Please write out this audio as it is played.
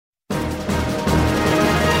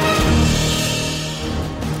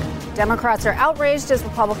Democrats are outraged as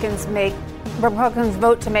Republicans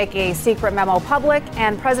vote to make a secret memo public,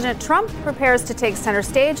 and President Trump prepares to take center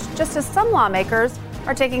stage just as some lawmakers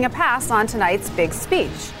are taking a pass on tonight's big speech.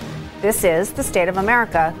 This is the State of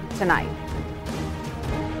America Tonight.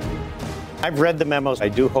 I've read the memos. I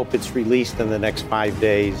do hope it's released in the next 5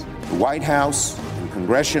 days. The White House and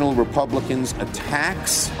congressional Republicans'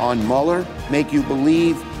 attacks on Mueller make you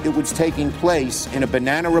believe it was taking place in a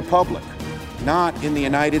banana republic, not in the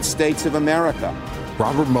United States of America.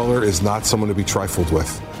 Robert Mueller is not someone to be trifled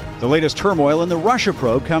with. The latest turmoil in the Russia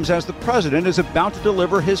probe comes as the president is about to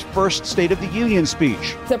deliver his first State of the Union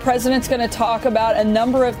speech. The president's going to talk about a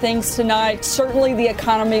number of things tonight. Certainly the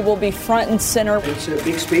economy will be front and center. It's a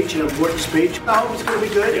big speech, an important speech. I hope it's going to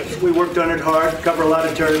be good. We worked on it hard, cover a lot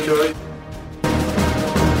of territory.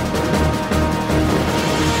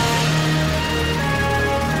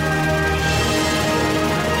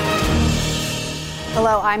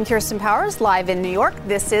 Hello, I'm Kirsten Powers, live in New York.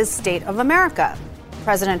 This is State of America.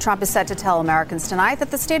 President Trump is set to tell Americans tonight that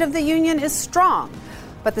the State of the Union is strong.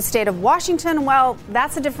 But the state of Washington, well,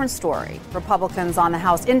 that's a different story. Republicans on the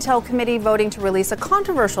House Intel Committee voting to release a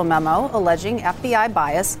controversial memo alleging FBI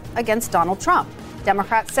bias against Donald Trump.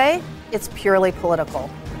 Democrats say it's purely political.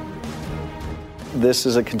 This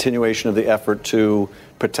is a continuation of the effort to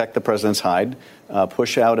protect the president's hide,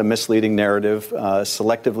 push out a misleading narrative,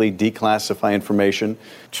 selectively declassify information.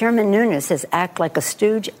 Chairman Nunes has acted like a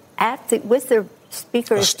stooge with the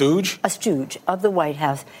speaker. A stooge? A stooge of the White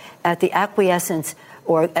House at the acquiescence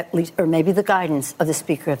or maybe the guidance of the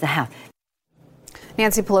Speaker of the House.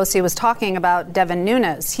 Nancy Pelosi was talking about Devin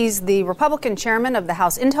Nunes. He's the Republican chairman of the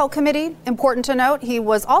House Intel Committee. Important to note, he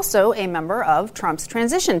was also a member of Trump's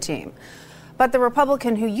transition team. But the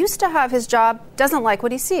Republican who used to have his job doesn't like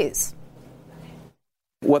what he sees.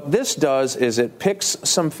 What this does is it picks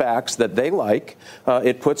some facts that they like,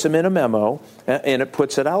 it puts them in a memo, and it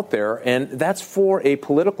puts it out there, and that's for a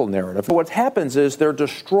political narrative. What happens is they're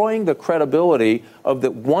destroying the credibility of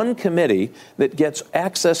the one committee that gets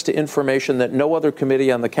access to information that no other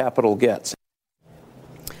committee on the Capitol gets.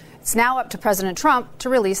 It's now up to President Trump to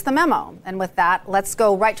release the memo. And with that, let's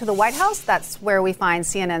go right to the White House. That's where we find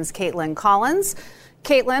CNN's Caitlin Collins.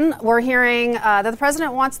 Caitlin, we're hearing that the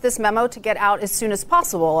president wants this memo to get out as soon as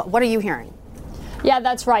possible. What are you hearing? Yeah,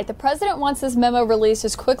 that's right. The president wants this memo released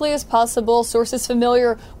as quickly as possible. Sources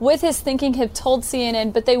familiar with his thinking have told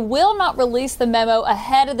CNN, but they will not release the memo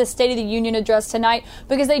ahead of the State of the Union address tonight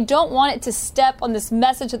because they don't want it to step on this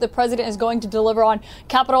message that the president is going to deliver on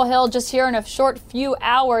Capitol Hill just here in a short few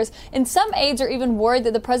hours. And some aides are even worried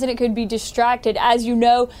that the president could be distracted. As you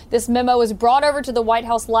know, this memo was brought over to the White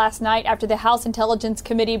House last night after the House Intelligence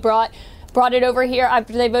Committee brought it over here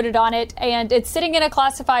after they voted on it, and it's sitting in a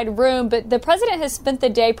classified room. But the president has spent the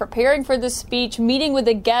day preparing for this speech, meeting with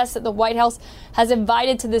the guests that the White House has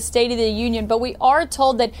invited to the State of the Union. But we are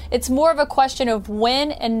told that it's more of a question of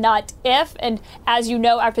when and not if. And as you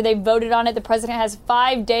know, after they voted on it, the president has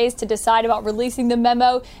 5 days to decide about releasing the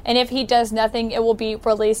memo. And if he does nothing, it will be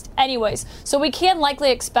released anyways. So we can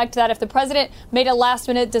likely expect that if the president made a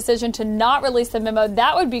last-minute decision to not release the memo,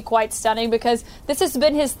 that would be quite stunning because this has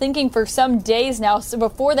been his thinking for some days now, so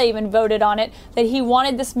before they even voted on it, that he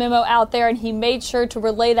wanted this memo out there, and he made sure to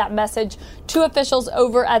relay that message to officials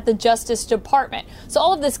over at the Justice Department. So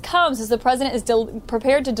all of this comes as the president is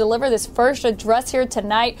prepared to deliver this first address here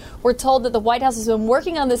tonight. We're told that the White House has been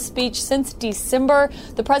working on this speech since December.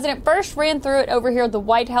 The president first ran through it over here at the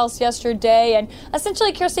White House yesterday, and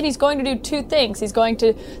essentially, Kirsten, he's going to do two things. He's going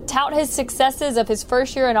to tout his successes of his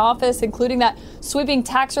first year in office, including that sweeping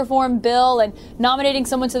tax reform bill and nominating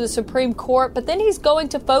someone to the Supreme Court, but then he's going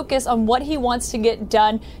to focus on what he wants to get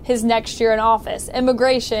done his next year in office.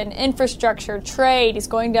 Immigration, infrastructure, trade. He's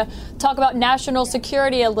going to talk about national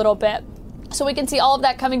security a little bit. So we can see all of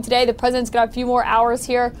that coming today. The president's got a few more hours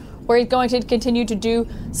here where he's going to continue to do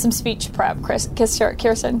some speech prep.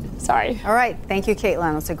 Kirsten, sorry. All right. Thank you,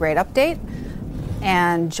 Caitlin. That's a great update.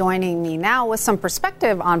 And joining me now with some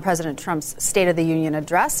perspective on President Trump's State of the Union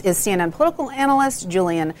address is CNN political analyst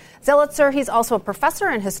Julian Zelizer. He's also a professor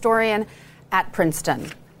and historian at Princeton.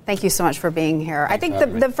 Thank you so much for being here. I think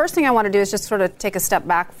the first thing I want to do is just sort of take a step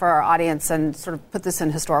back for our audience and sort of put this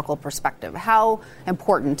in historical perspective. How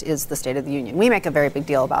important is the State of the Union? We make a very big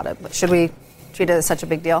deal about it, but should we treat it as such a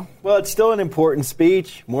big deal? Well, it's still an important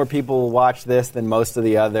speech. More people watch this than most of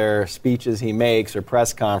the other speeches he makes or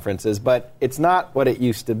press conferences, but it's not what it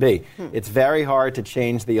used to be. It's very hard to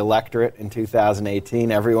change the electorate in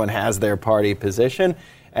 2018. Everyone has their party position,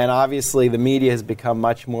 and obviously the media has become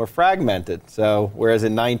much more fragmented. So whereas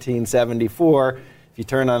in 1974, if you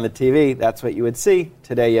turn on the TV, that's what you would see.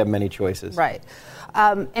 Today you have many choices. Right.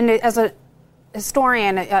 And as a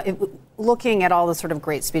historian, looking at all the sort of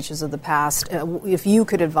great speeches of the past, if you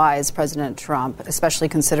could advise President Trump, especially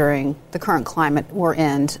considering the current climate we're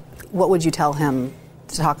in, what would you tell him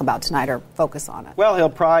to talk about tonight or focus on it? Well, he'll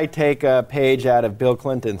probably take a page out of Bill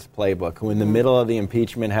Clinton's playbook, who in the middle of the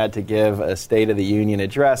impeachment had to give a State of the Union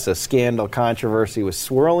address. A scandal controversy was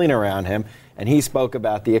swirling around him, and he spoke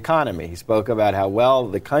about the economy. He spoke about how well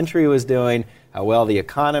the country was doing, how well the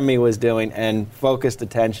economy was doing, and focused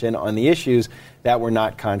attention on the issues that were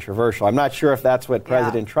not controversial. I'm not sure if that's what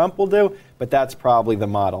President Trump will do, but that's probably the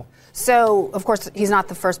model. So, of course, he's not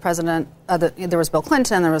the first president. There was Bill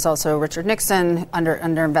Clinton. There was also Richard Nixon under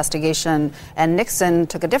investigation. And Nixon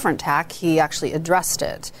took a different tack. He actually addressed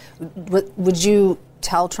it. Would you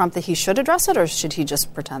tell Trump that he should address it, or should he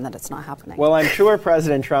just pretend that it's not happening? Well, I'm sure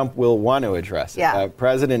President Trump will want to address it. Yeah.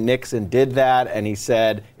 President Nixon did that, and he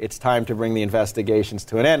said it's time to bring the investigations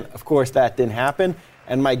to an end. Of course, that didn't happen.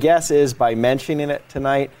 And my guess is by mentioning it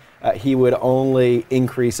tonight, he would only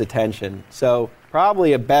increase attention. So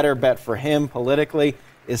probably a better bet for him politically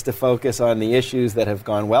is to focus on the issues that have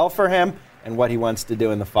gone well for him and what he wants to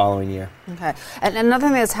do in the following year. Okay. And another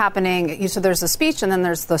thing that's happening, so there's a speech and then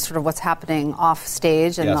there's the sort of what's happening off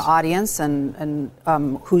stage and the audience and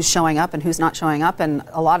who's showing up and who's not showing up. And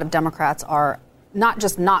a lot of Democrats are not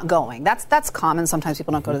just not going. That's common. Sometimes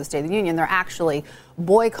people don't go to the State of the Union. They're actually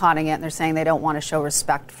boycotting it, and they're saying they don't want to show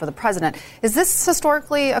respect for the president. Is this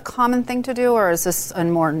historically a common thing to do, or is this a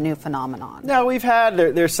more new phenomenon? No, we've had,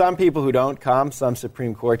 there's some people who don't come. Some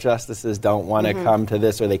Supreme Court justices don't want to come to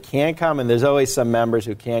this, or they can't come, and there's always some members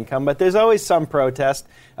who can come. But there's always some protest,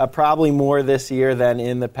 probably more this year than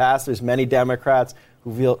in the past. There's many Democrats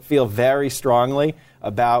who feel very strongly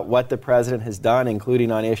about what the president has done,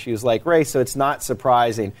 including on issues like race. So it's not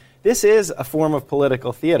surprising. This is a form of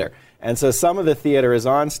political theater. And so some of the theater is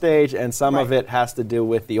on stage, and some of it has to do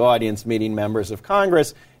with the audience meeting members of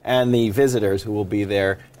Congress and the visitors who will be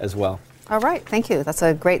there as well. All right. Thank you. That's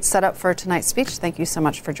a great setup for tonight's speech. Thank you so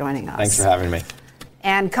much for joining us. Thanks for having me.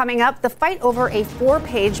 And coming up, the fight over a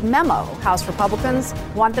 4-page memo. House Republicans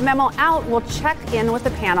want the memo out. We'll check in with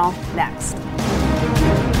the panel next.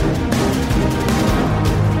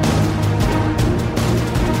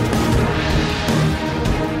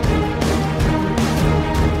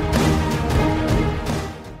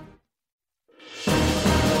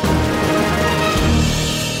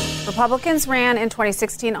 Republicans ran in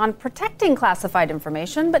 2016 on protecting classified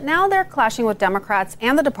information, but now they're clashing with Democrats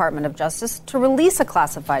and the Department of Justice to release a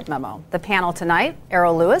classified memo. The panel tonight,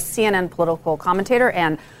 Errol Louis, CNN political commentator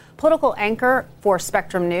and political anchor for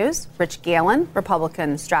Spectrum News, Rich Galen,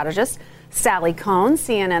 Republican strategist, Sally Kohn,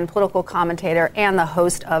 CNN political commentator and the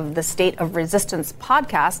host of the State of Resistance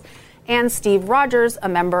podcast, and Steve Rogers, a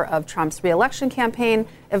member of Trump's re-election campaign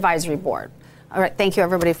advisory board. All right, thank you,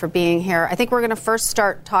 everybody, for being here. I think we're going to first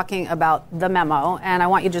start talking about the memo, and I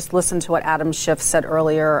want you to just listen to what Adam Schiff said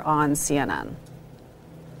earlier on CNN.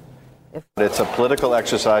 It's a political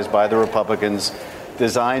exercise by the Republicans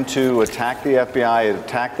designed to attack the FBI,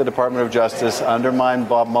 attack the Department of Justice, undermine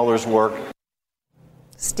Bob Mueller's work.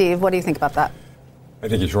 Steve, what do you think about that? I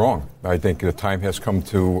think he's wrong. I think the time has come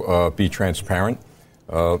to be transparent.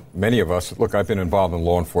 Many of us, look, I've been involved in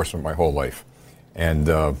law enforcement my whole life, and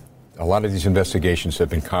a lot of these investigations have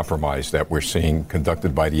been compromised that we're seeing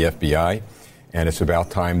conducted by the FBI, and it's about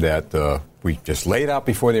time that we just lay it out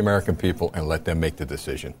before the American people and let them make the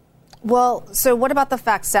decision. Well, so what about the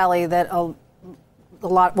fact, Sally, that a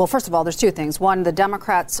lot, well, first of all, there's two things. One, the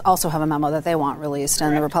Democrats also have a memo that they want released,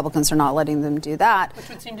 and the Republicans are not letting them do that. Which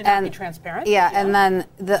would seem to not be transparent. Yeah, and then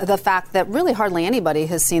the fact that really hardly anybody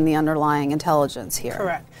has seen the underlying intelligence here.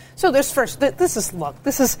 Correct. So this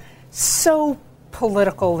is so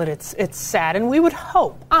political that it's sad, and we would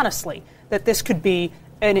hope, honestly, that this could be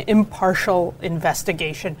an impartial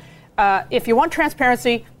investigation. If you want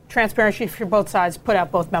transparency for both sides, put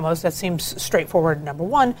out both memos. That seems straightforward, number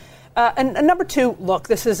one. And number two, look,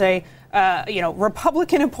 this is a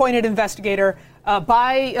Republican-appointed investigator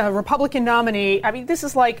by a Republican nominee. I mean, this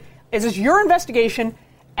is your investigation?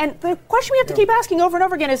 And the question we have to keep asking over and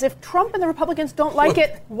over again is, if Trump and the Republicans don't like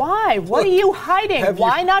it, why? What are you hiding?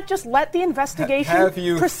 Why not just let the investigation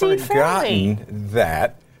proceed fairly? Have you forgotten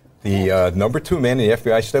that the number two man in the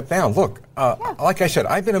FBI stepped down? Look, like I said,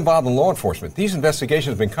 I've been involved in law enforcement. These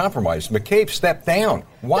investigations have been compromised. McCabe stepped down.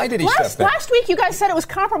 Why did he step down? Last week you guys said it was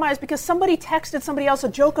compromised because somebody texted somebody else a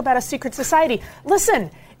joke about a secret society. Listen,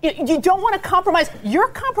 you don't want to compromise. You're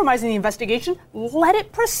compromising the investigation. Let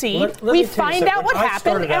it proceed. We find out what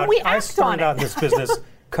happened, and we act on it. I started out in this business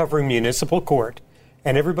covering municipal court,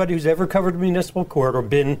 and everybody who's ever covered municipal court or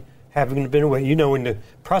been having been away. You know, when the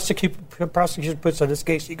prosecution puts on this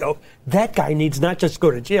case, you go, that guy needs not just to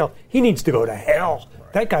go to jail, he needs to go to hell.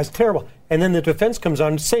 Right. That guy's terrible. And then the defense comes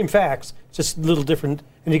on, same facts, just a little different,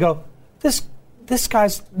 and you go, this guy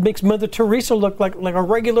makes Mother Teresa look like a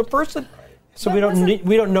regular person. So we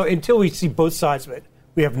don't know until we see both sides of it.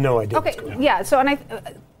 We have no idea. Okay, yeah. So, and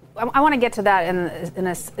I want to get to that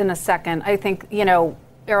in a second. I think, you know,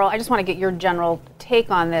 Errol, I just want to get your general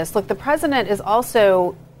take on this. Look, the president is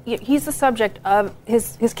also, he's the subject of,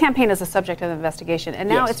 his campaign is the subject of the investigation, and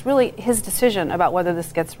now it's really his decision about whether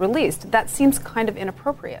this gets released. That seems kind of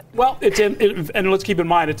inappropriate. Well, and let's keep in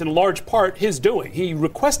mind, it's in large part his doing. He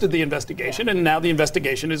requested the investigation, and now the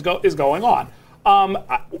investigation is going on.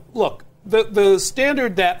 Look, the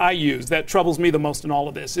standard that I use that troubles me the most in all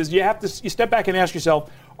of this is you step back and ask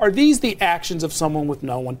yourself, are these the actions of someone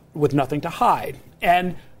with nothing to hide?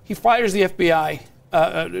 And he fires the FBI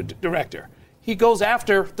director. He goes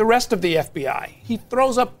after the rest of the FBI. He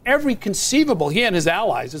throws up every conceivable, he and his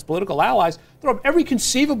allies, his political allies, throw up every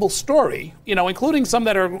conceivable story, you know, including some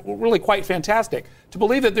that are really quite fantastic, to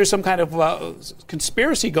believe that there's some kind of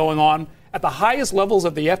conspiracy going on at the highest levels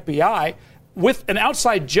of the FBI with an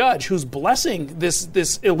outside judge who's blessing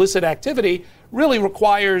this illicit activity really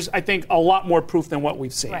requires, I think, a lot more proof than what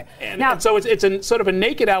we've seen. Right. And so it's a sort of a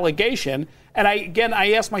naked allegation. And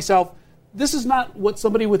I ask myself, this is not what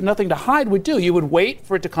somebody with nothing to hide would do. You would wait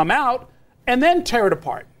for it to come out and then tear it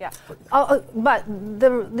apart. Yeah. But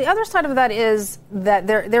the other side of that is that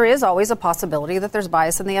there is always a possibility that there's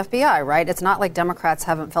bias in the FBI, right? It's not like Democrats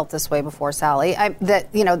haven't felt this way before, Sally. That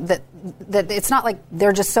it's not like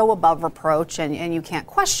they're just so above reproach and you can't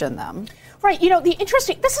question them. Right. You know,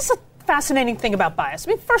 this is a fascinating thing about bias. I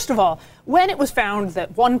mean, first of all, when it was found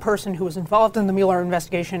that one person who was involved in the Mueller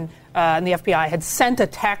investigation in the FBI had sent a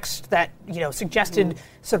text that, you know, suggested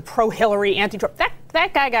sort of pro-Hillary, anti-Trump,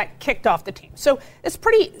 that guy got kicked off the team. So it's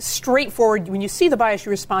pretty straightforward. When you see the bias, you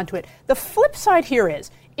respond to it. The flip side here is,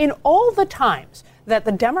 in all the times that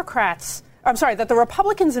the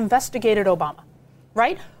Republicans investigated Obama,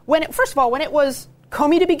 right? First of all, when it was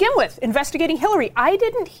Comey to begin with investigating Hillary, I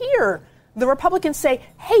didn't hear the Republicans say,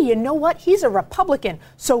 hey, you know what? He's a Republican,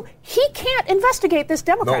 so he can't investigate this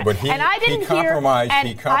Democrat. No, but he compromised that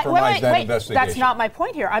investigation. That's not my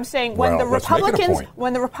point here. I'm saying when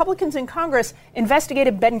the Republicans in Congress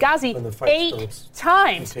investigated Benghazi 8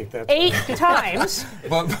 times,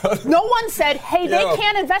 no one said, hey, they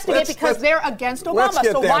can't investigate because they're against Obama.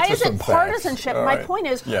 So why is it partisanship? My point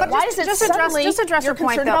is, why is it suddenly just address her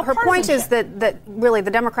point, though. Her point is that really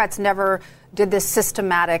the Democrats never did this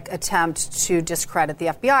systematic attempt to discredit the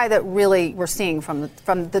FBI that really we're seeing from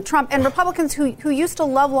the Trump and Republicans who used to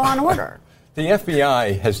love law and order. The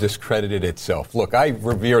FBI has discredited itself. Look, I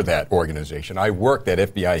revere that organization. I worked at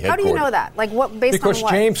FBI headquarters. How do you know that? Like what? Because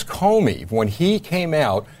James Comey, when he came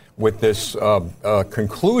out with this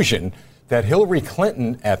conclusion that Hillary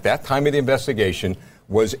Clinton, at that time of the investigation,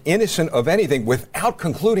 was innocent of anything without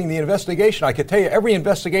concluding the investigation. I could tell you every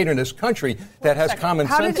investigator in this country that has common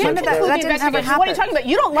sense. That didn't ever happen. What are you talking about?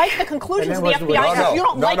 You don't like the conclusions of the FBI. You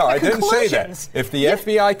don't like the conclusions. I didn't say that. If the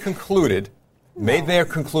FBI concluded, made their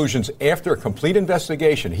conclusions after a complete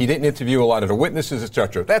investigation, he didn't interview a lot of the witnesses,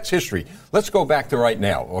 etc. That's history. Let's go back to right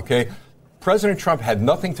now, okay? President Trump had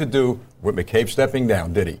nothing to do with McCabe stepping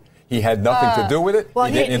down, did he? He had nothing to do with it. Well,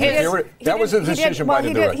 he didn't interfere with it. That was a decision by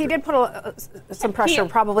the director. He did put some pressure,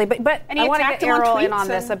 probably. But I want to get Errol in on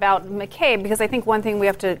this about McCabe, because I think one thing we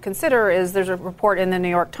have to consider is there's a report in the New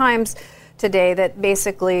York Times today that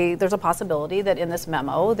basically there's a possibility that in this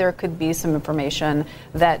memo there could be some information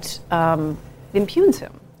that impugns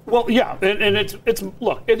him. Well, yeah, and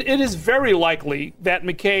it is very likely that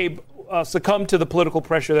McCabe succumb to the political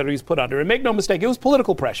pressure that he's put under. And make no mistake, it was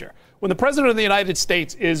political pressure. When the president of the United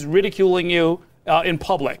States is ridiculing you in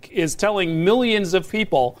public, is telling millions of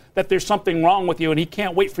people that there's something wrong with you and he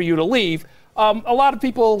can't wait for you to leave, a lot of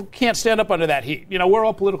people can't stand up under that heat. You know, we're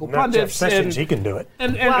all political pundits. Jeff Sessions, he can do it.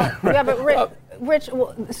 But Rich,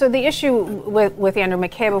 so the issue with Andrew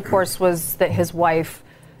McCabe, of course, was that his wife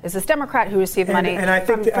is this Democrat who received money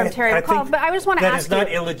from Terry McAuliffe. But I just want to ask you. That is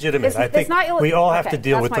not illegitimate. I think we all have to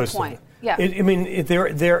deal with those things. Yeah.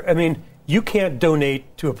 I mean, you can't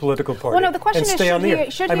donate to a political party well, no, the question and is, stay on the air.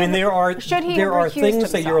 There are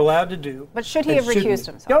things that you're allowed to do. But should he have recused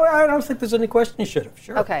himself? No, I don't think there's any question he should have.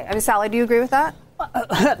 Sure. Okay. I mean, Sally, do you agree with that?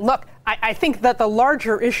 Look, I think that the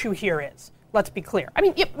larger issue here is Let's be clear. I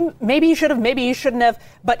mean, maybe he should have, maybe he shouldn't have.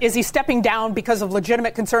 But is he stepping down because of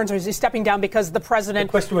legitimate concerns, or is he stepping down because the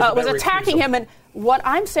president was attacking him? And what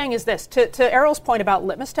I'm saying is this: to Errol's point about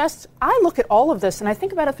litmus tests, I look at all of this and I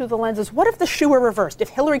think about it through the lenses. What if the shoe were reversed? If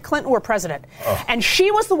Hillary Clinton were president, and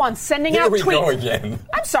she was the one sending out tweets? Here we go again.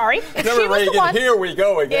 I'm sorry. If she was the one, here we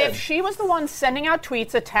go again. If she was the one sending out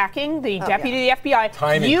tweets attacking the deputy of the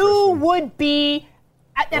FBI, you would be.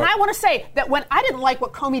 And I want to say that when I didn't like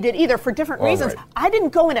what Comey did either for different reasons, I didn't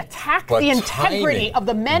go and attack the integrity of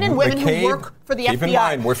the men and women who work for the FBI. Keep in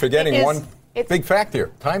mind, we're forgetting one big fact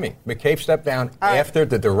here. Timing. McCabe stepped down after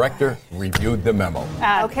the director reviewed the memo.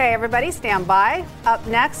 Okay, everybody, stand by. Up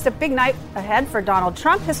next, a big night ahead for Donald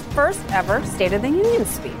Trump, his first ever State of the Union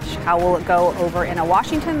speech. How will it go over in a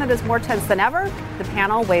Washington that is more tense than ever? The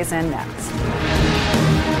panel weighs in next.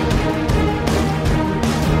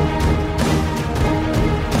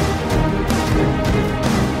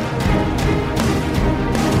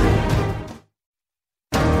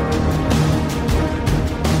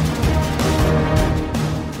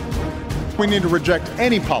 We need to reject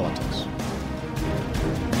any politics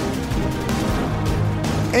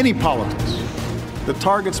that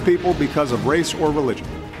targets people because of race or religion.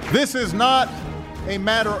 This is not a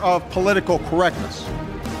matter of political correctness.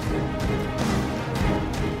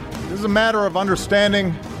 This is a matter of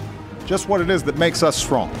understanding just what it is that makes us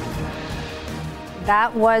strong.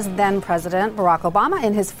 That was then President Barack Obama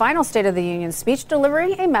in his final State of the Union speech,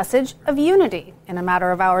 delivering a message of unity. In a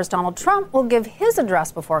matter of hours, Donald Trump will give his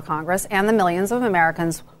address before Congress and the millions of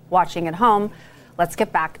Americans watching at home. Let's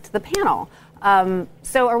get back to the panel.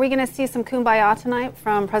 So are we going to see some kumbaya tonight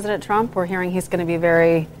from President Trump? We're hearing he's going to be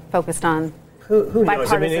very focused on who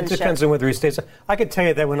knows? I mean, it depends on whether he stays. I could tell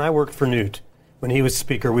you that when I worked for Newt, when he was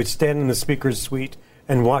Speaker, we'd stand in the Speaker's suite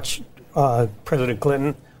and watch President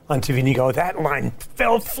Clinton on TV, and you go, that line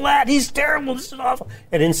fell flat. He's terrible. This is awful.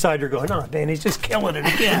 And inside you're going, oh, man, he's just killing it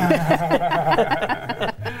again.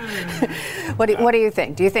 What do you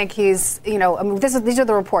think? Do you think he's, I mean, these are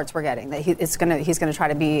the reports we're getting, that he's going to try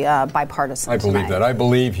to be bipartisan I believe tonight. that. I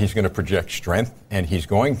believe he's going to project strength, and he's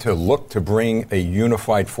going to look to bring a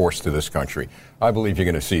unified force to this country. I believe you're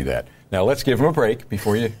going to see that. Now, let's give him a break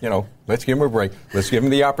before let's give him a break. Let's give him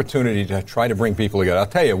the opportunity to try to bring people together. I'll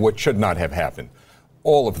tell you what should not have happened.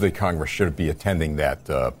 All of the Congress should be attending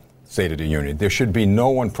that State of the Union. There should be no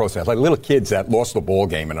one protest, like little kids that lost the ball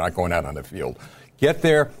game and are not going out on the field. Get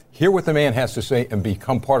there, hear what the man has to say, and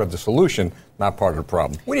become part of the solution, not part of the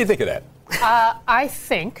problem. What do you think of that? I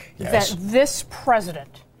think that this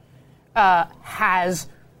president has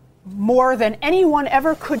more than anyone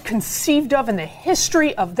ever could conceived of in the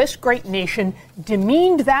history of this great nation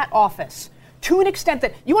demeaned that office to an extent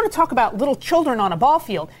that you want to talk about little children on a ball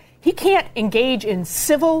field. He can't engage in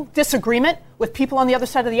civil disagreement with people on the other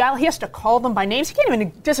side of the aisle. He has to call them by names. He can't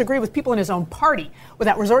even disagree with people in his own party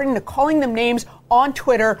without resorting to calling them names on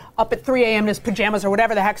Twitter up at 3 a.m. in his pajamas or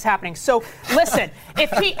whatever the heck's happening. So listen,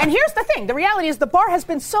 and here's the thing. The reality is the bar has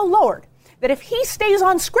been so lowered that if he stays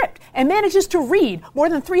on script and manages to read more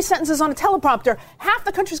than 3 sentences on a teleprompter, half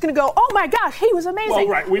the country's going to go, oh, my gosh, he was amazing.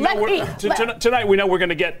 Well, right. Tonight we know we're going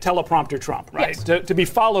to get teleprompter Trump, right? Yes. To be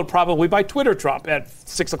followed probably by Twitter Trump at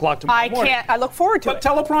 6 o'clock tomorrow morning. I look forward to it. But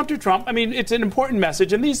teleprompter Trump, I mean, it's an important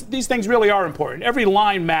message, and these things really are important. Every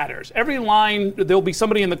line matters. Every line, there'll be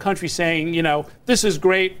somebody in the country saying, this is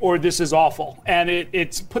great or this is awful. And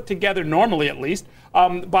it's put together, normally at least,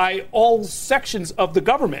 by all sections of the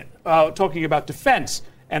government, talking about defense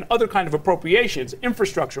and other kind of appropriations,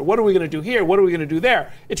 infrastructure. What are we going to do here? What are we going to do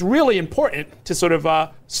there? It's really important to sort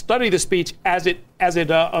of study the speech as it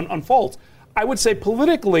unfolds. I would say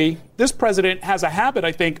politically, this president has a habit,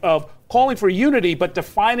 I think, of calling for unity, but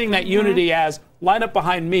defining that unity as line up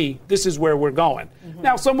behind me. This is where we're going.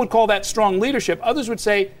 Now, some would call that strong leadership. Others would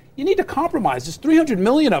say you need to compromise. There's 300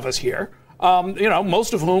 million of us here.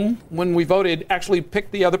 Most of whom, when we voted, actually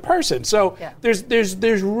picked the other person. So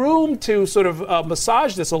there's room to sort of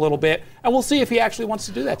massage this a little bit, and we'll see if he actually wants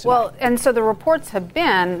to do that tonight. Well, and so the reports have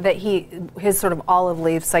been that his sort of olive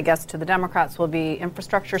leaves, I guess, to the Democrats will be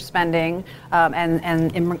infrastructure spending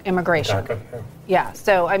and immigration. Yeah.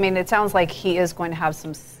 So, I mean, it sounds like he is going to have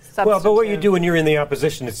some substantive... Well, but what you do when you're in the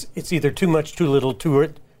opposition, it's either too much, too little, too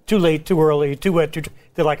late, too early, too wet,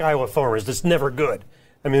 they're like Iowa farmers. It's never good.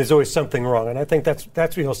 I mean, there's always something wrong, and I think that's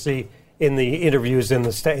what you'll see in the interviews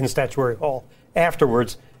in Statuary Hall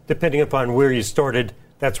afterwards. Depending upon where you started,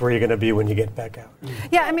 that's where you're going to be when you get back out.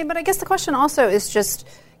 Yeah, I mean, but I guess the question also is just,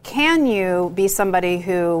 can you be somebody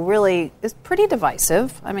who really is pretty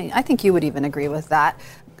divisive? I mean, I think you would even agree with that.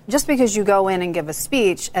 Just because you go in and give a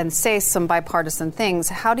speech and say some bipartisan things,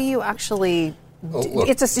 how do you actually Look,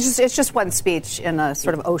 it's just one speech in a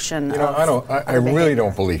sort of ocean. I really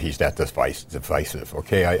don't believe he's that divisive.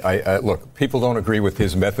 Okay, I look, people don't agree with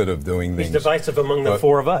his method of doing things. He's divisive among the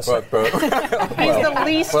four of us. He's the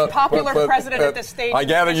least popular president at this stage. I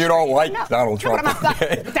gather you don't like Donald Trump.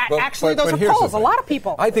 Those are polls. A lot of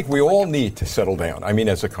people. I think we all need to settle down. I mean,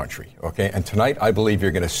 as a country. Okay, and tonight I believe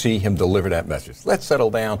you're going to see him deliver that message. Let's settle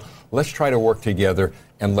down. Let's try to work together.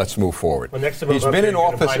 And let's move forward. Well, he's been in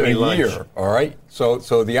office a year, all right? So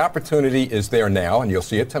the opportunity is there now, and you'll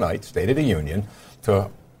see it tonight, State of the Union, to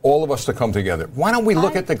all of us to come together. Why don't we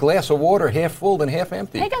look at the glass of water half full and half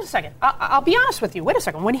empty? Hang on a second. I'll be honest with you. Wait a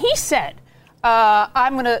second. When he said,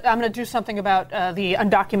 I'm gonna do something about the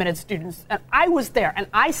undocumented students, and I was there, and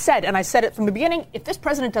I said it from the beginning, if this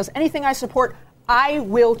president does anything I support, I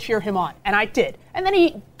will cheer him on. And I did. And then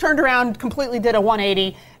he turned around, completely did a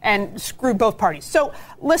 180 and screwed both parties. So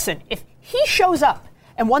listen, if he shows up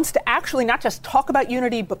and wants to actually not just talk about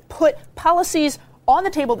unity, but put policies on the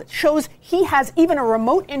table that shows he has even a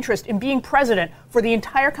remote interest in being president for the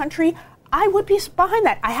entire country, I would be behind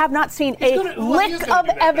that. I have not seen lick of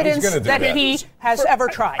evidence that he has ever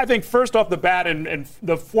tried. I think first off the bat, and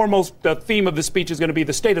the foremost theme of the speech is going to be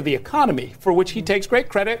the state of the economy, for which he takes great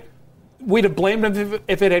credit. We'd have blamed him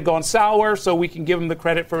if it had gone sour, so we can give him the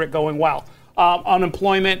credit for it going well.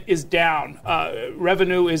 Unemployment is down.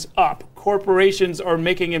 Revenue is up. Corporations are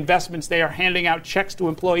making investments. They are handing out checks to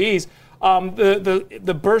employees.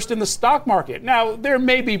 The burst in the stock market. Now, there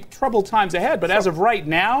may be troubled times ahead, but as of right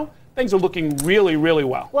now, things are looking really, really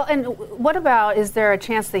well. Well, and what about, is there a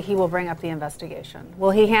chance that he will bring up the investigation?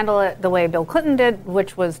 Will he handle it the way Bill Clinton did,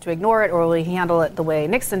 which was to ignore it, or will he handle it the way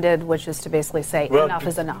Nixon did, which is to basically say enough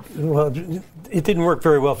is enough? Well, it didn't work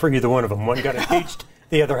very well for either one of them. One got impeached,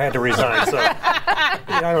 the other had to resign. So I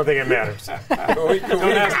don't think it matters.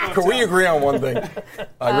 Could we agree on one thing?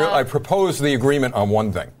 I propose the agreement on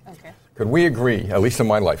one thing. Okay. Could we agree, at least in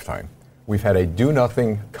my lifetime, we've had a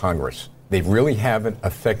do-nothing Congress. They really haven't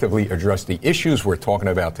effectively addressed the issues we're talking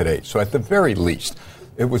about today. So at the very least,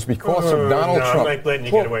 it was because of Donald Trump. I'm not letting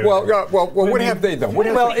you get away with it. What have they done?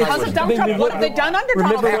 Because of Donald Trump, what have they done under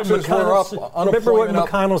Donald Trump? Remember what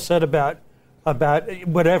McConnell said about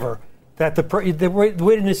whatever, that they're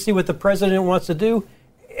waiting to see what the president wants to do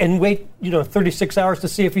and wait 36 hours to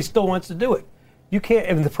see if he still wants to do it. You can't,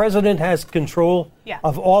 and the president has control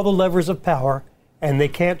of all the levers of power, and they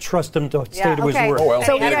can't trust him to stay to his word.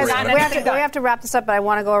 So we have to wrap this up, but I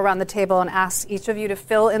want to go around the table and ask each of you to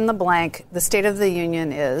fill in the blank. The State of the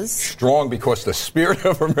Union is strong because the spirit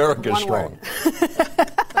of America is strong.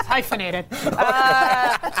 That's hyphenated.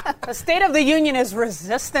 The State of the Union is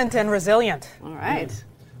resistant and resilient. All right.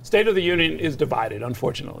 State of the Union is divided,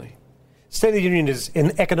 unfortunately. State of the Union is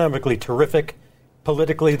economically terrific.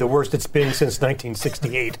 Politically, the worst it's been since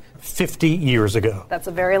 1968, 50 years ago. That's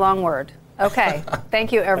a very long word. Okay.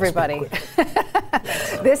 Thank you, everybody.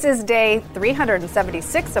 This is day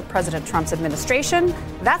 376 of President Trump's administration.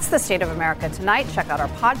 That's the State of America tonight. Check out our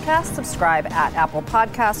podcast. Subscribe at Apple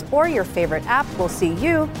Podcasts or your favorite app. We'll see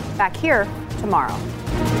you back here tomorrow.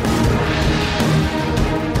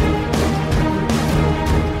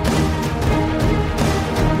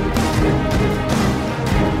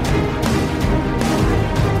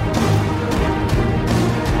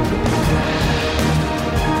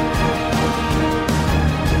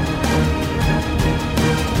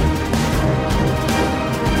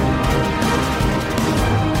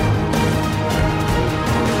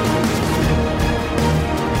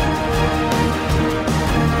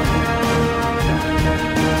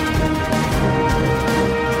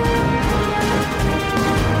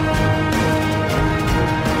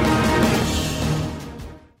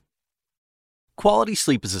 Quality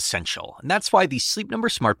sleep is essential, and that's why the Sleep Number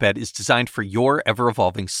Smart Bed is designed for your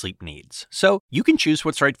ever-evolving sleep needs. So you can choose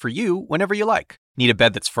what's right for you whenever you like. Need a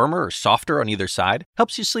bed that's firmer or softer on either side?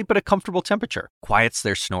 Helps you sleep at a comfortable temperature. Quiets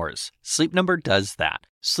their snores. Sleep Number does that.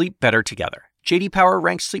 Sleep better together. J.D. Power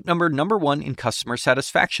ranks Sleep Number #1 in customer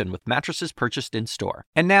satisfaction with mattresses purchased in-store.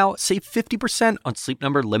 And now, save 50% on Sleep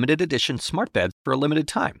Number Limited Edition Smart Beds for a limited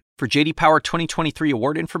time. For J.D. Power 2023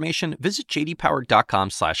 award information, visit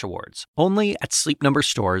jdpower.com/awards. Only at Sleep Number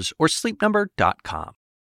stores or sleepnumber.com.